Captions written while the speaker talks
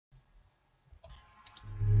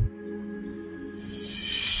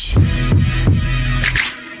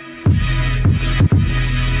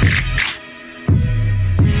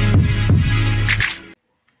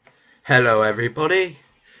Hello everybody,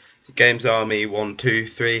 Games Army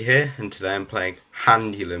 123 here, and today I'm playing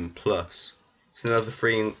Handulum Plus. It's another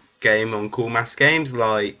free game on Cool Mass Games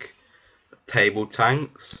like Table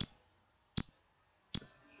Tanks.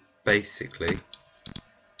 Basically,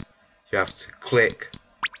 you have to click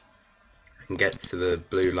and get to the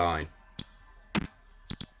blue line.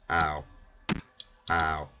 Ow.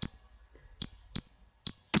 Ow.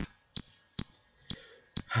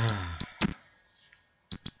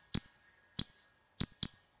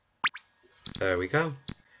 There we go.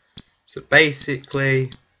 So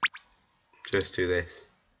basically, just do this.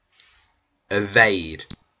 Evade.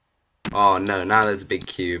 Oh no, now there's a big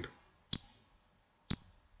cube.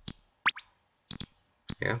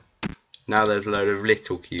 Yeah. Now there's a load of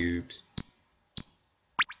little cubes.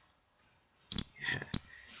 Yeah.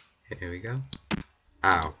 Here we go.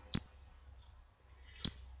 Ow.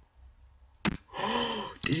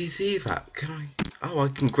 Did you see that? Can I? Oh, I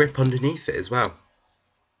can grip underneath it as well.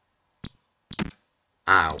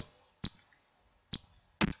 Ow.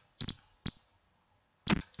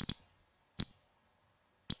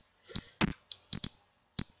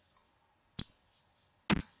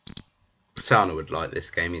 Prasanna would like this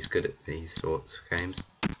game, he's good at these sorts of games.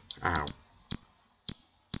 Ow.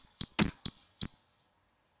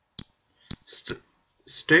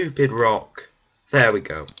 Stupid rock. There we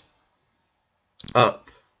go. Up.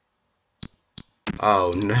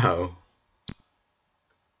 Oh no.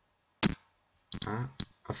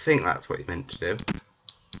 I think that's what you meant to do.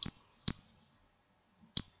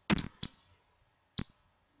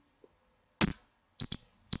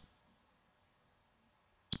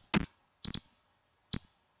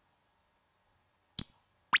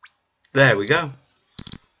 There we go.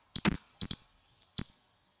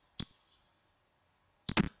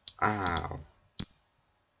 Ow.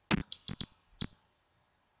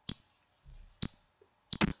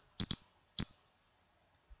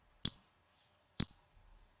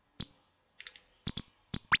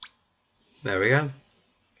 There we go.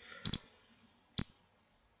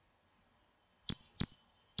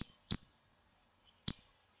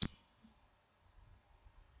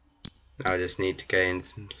 Now I just need to gain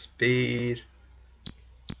some speed.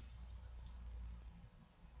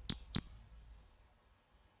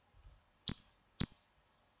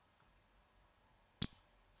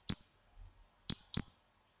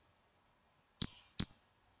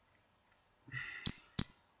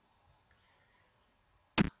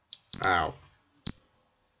 Ow.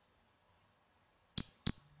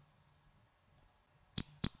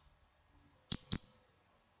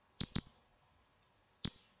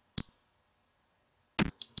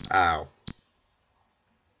 Ow.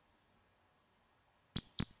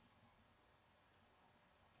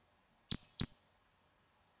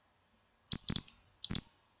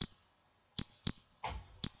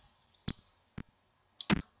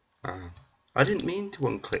 I didn't mean to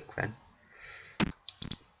unclick then.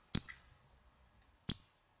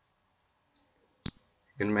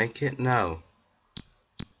 You can make it? No.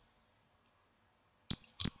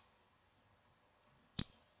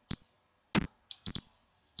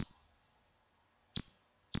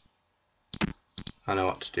 I know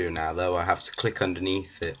what to do now though, I have to click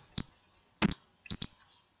underneath it.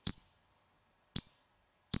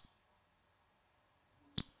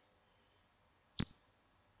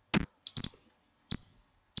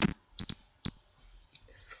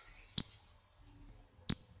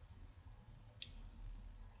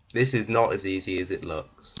 This is not as easy as it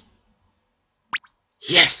looks.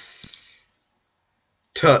 Yes!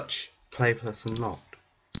 Touch. Play plus unlocked.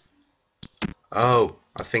 Oh,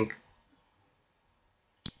 I think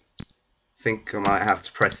I might have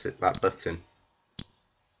to press that button.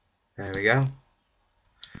 There we go.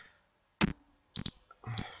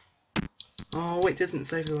 Oh, it doesn't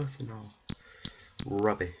save the button. Oh,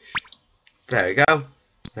 rubbish. There we go.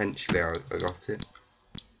 Eventually I got it.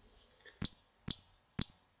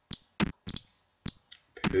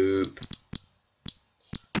 Poop.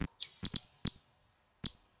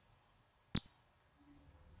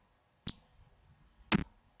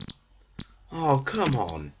 Oh, come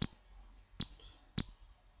on.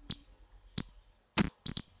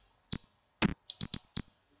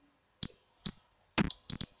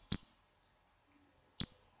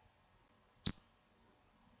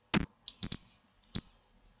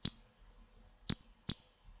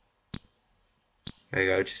 There you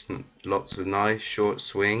go, just lots of nice short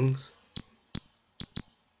swings.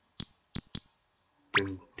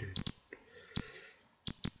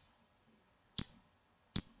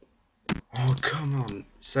 Oh, come on,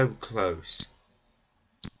 so close.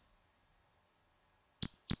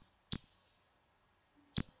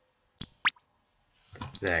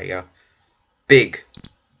 There you go. Big.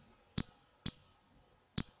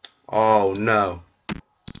 Oh no.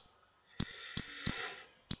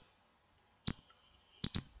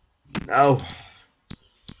 No.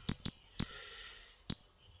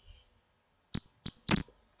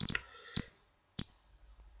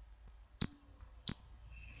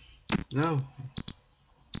 No.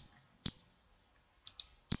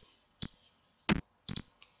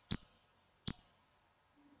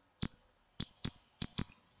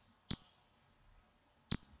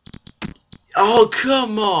 Oh,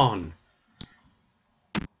 come on.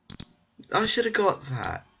 I should have got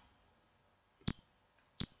that.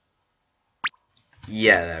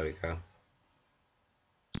 Yeah, there we go.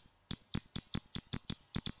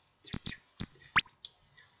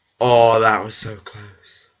 Oh, that was so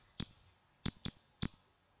close.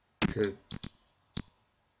 To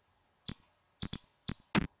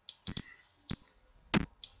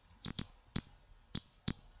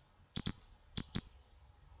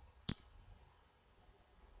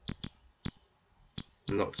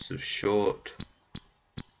lots of short.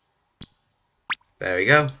 There we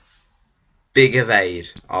go. Big evade.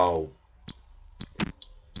 Oh.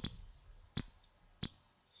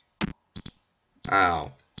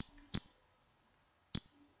 Ow.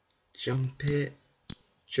 Jump it.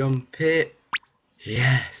 Jump it.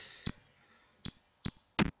 Yes.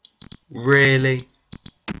 Really?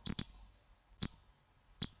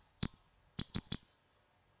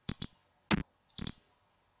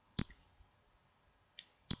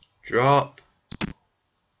 Drop.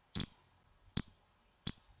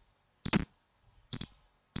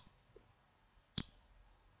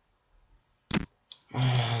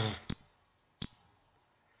 Oh.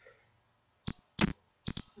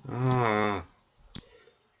 Ah.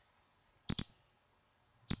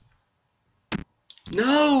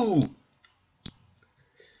 No!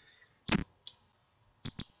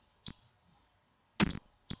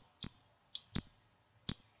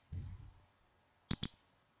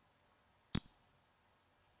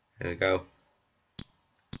 There we go.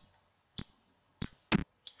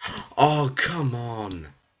 Oh, come on.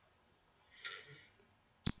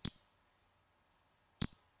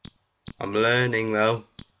 I'm learning though.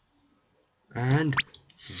 And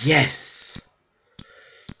yes!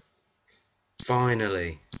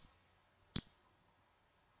 Finally.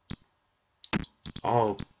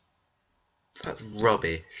 Oh, that's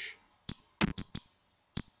rubbish.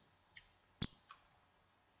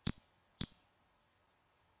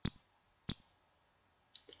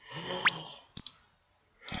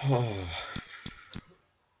 Oh,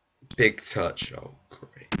 big touch. Oh,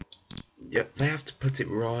 great. Yep, they have to put it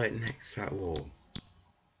right next to that wall.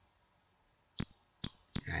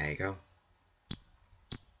 There you go.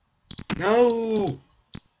 No!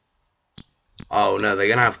 Oh no, they're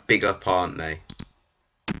gonna have big up, aren't they?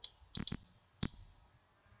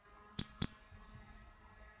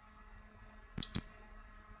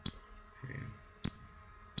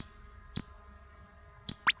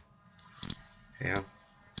 Yeah.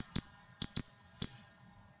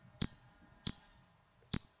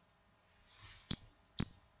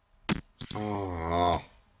 Oh.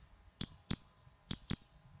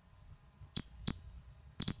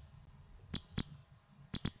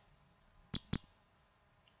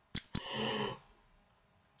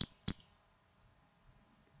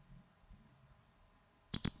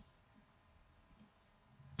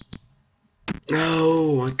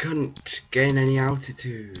 No, I couldn't gain any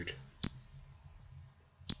altitude.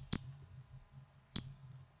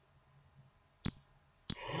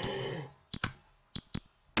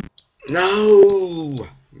 No!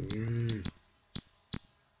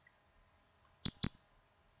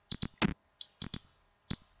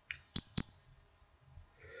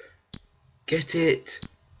 Get it!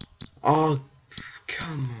 Oh,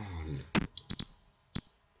 come on.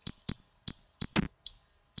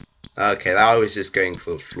 Okay, that was just going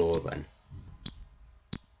for the floor then.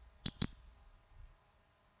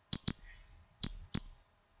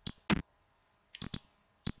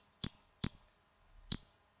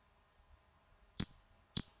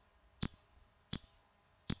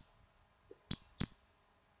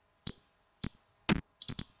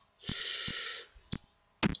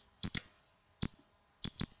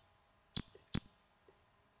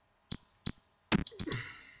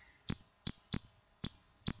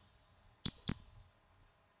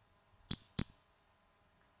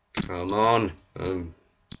 Come on.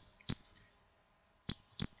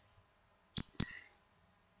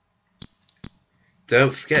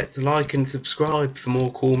 Don't forget to like and subscribe for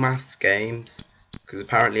more cool maths games, because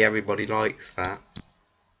apparently everybody likes that.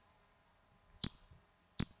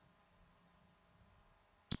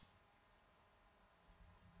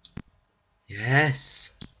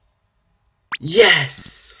 Yes.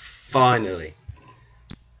 Yes! Finally.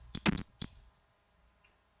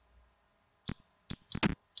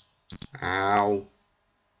 Ow.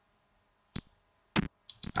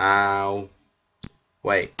 Ow.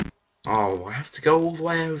 Wait. Oh, I have to go all the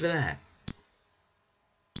way over there.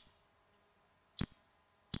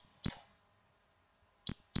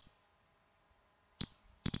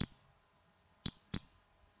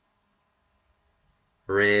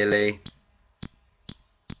 Really?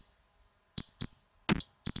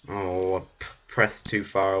 Oh, I pressed too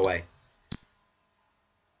far away.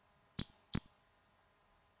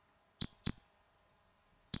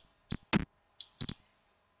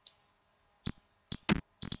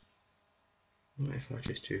 What if I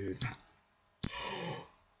just do that?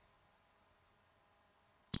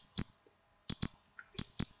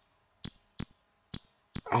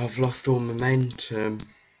 I've lost all momentum.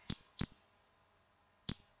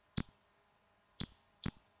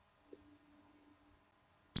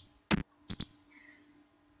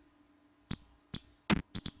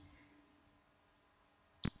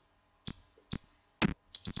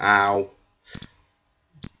 Ow.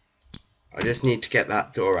 I just need to get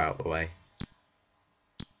that door out of the way.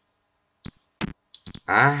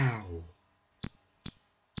 Ow.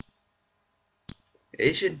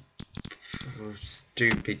 It should... Oh,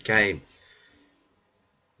 stupid game.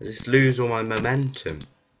 I just lose all my momentum.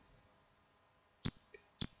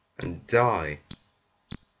 And die.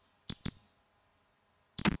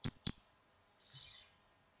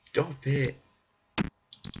 Stop it.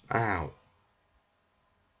 Ow.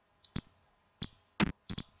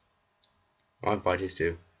 Why did I just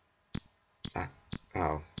do that?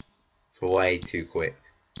 Oh. It's way too quick.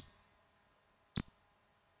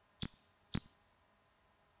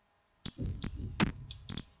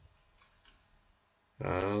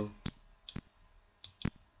 Oh.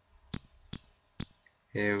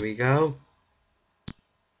 Here we go.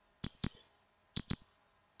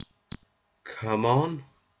 Come on.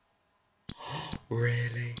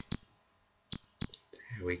 Really?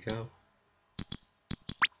 Here we go.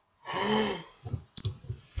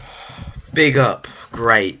 Big up.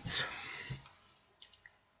 Great.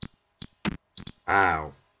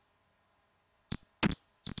 Ow.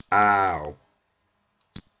 Ow.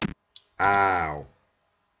 Ow.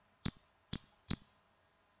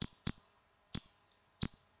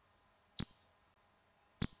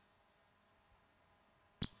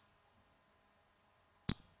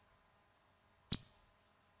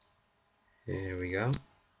 Here we go.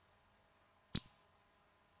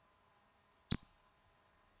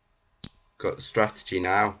 Got the strategy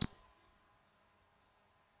now.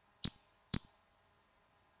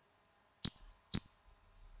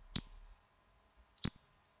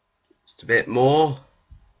 Just a bit more.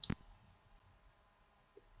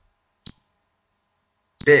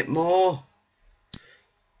 Bit more.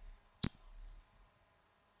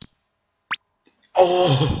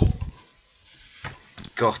 Oh!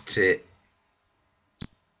 Got it.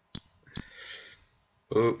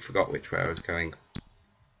 Oh, forgot which way I was going.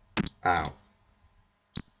 Ow.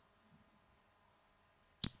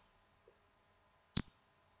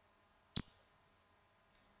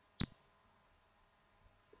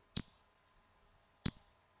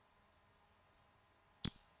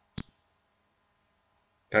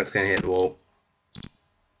 That's going to hit the wall.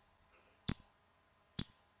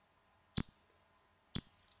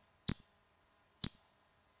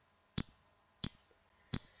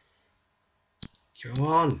 Come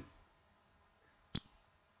on.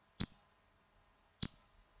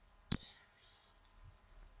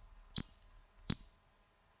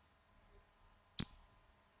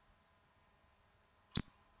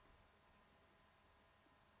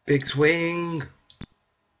 Big swing.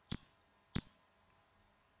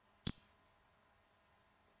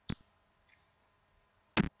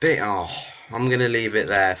 Oh, I'm going to leave it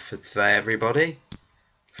there for today, everybody.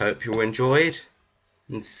 Hope you enjoyed,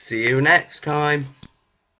 and see you next time.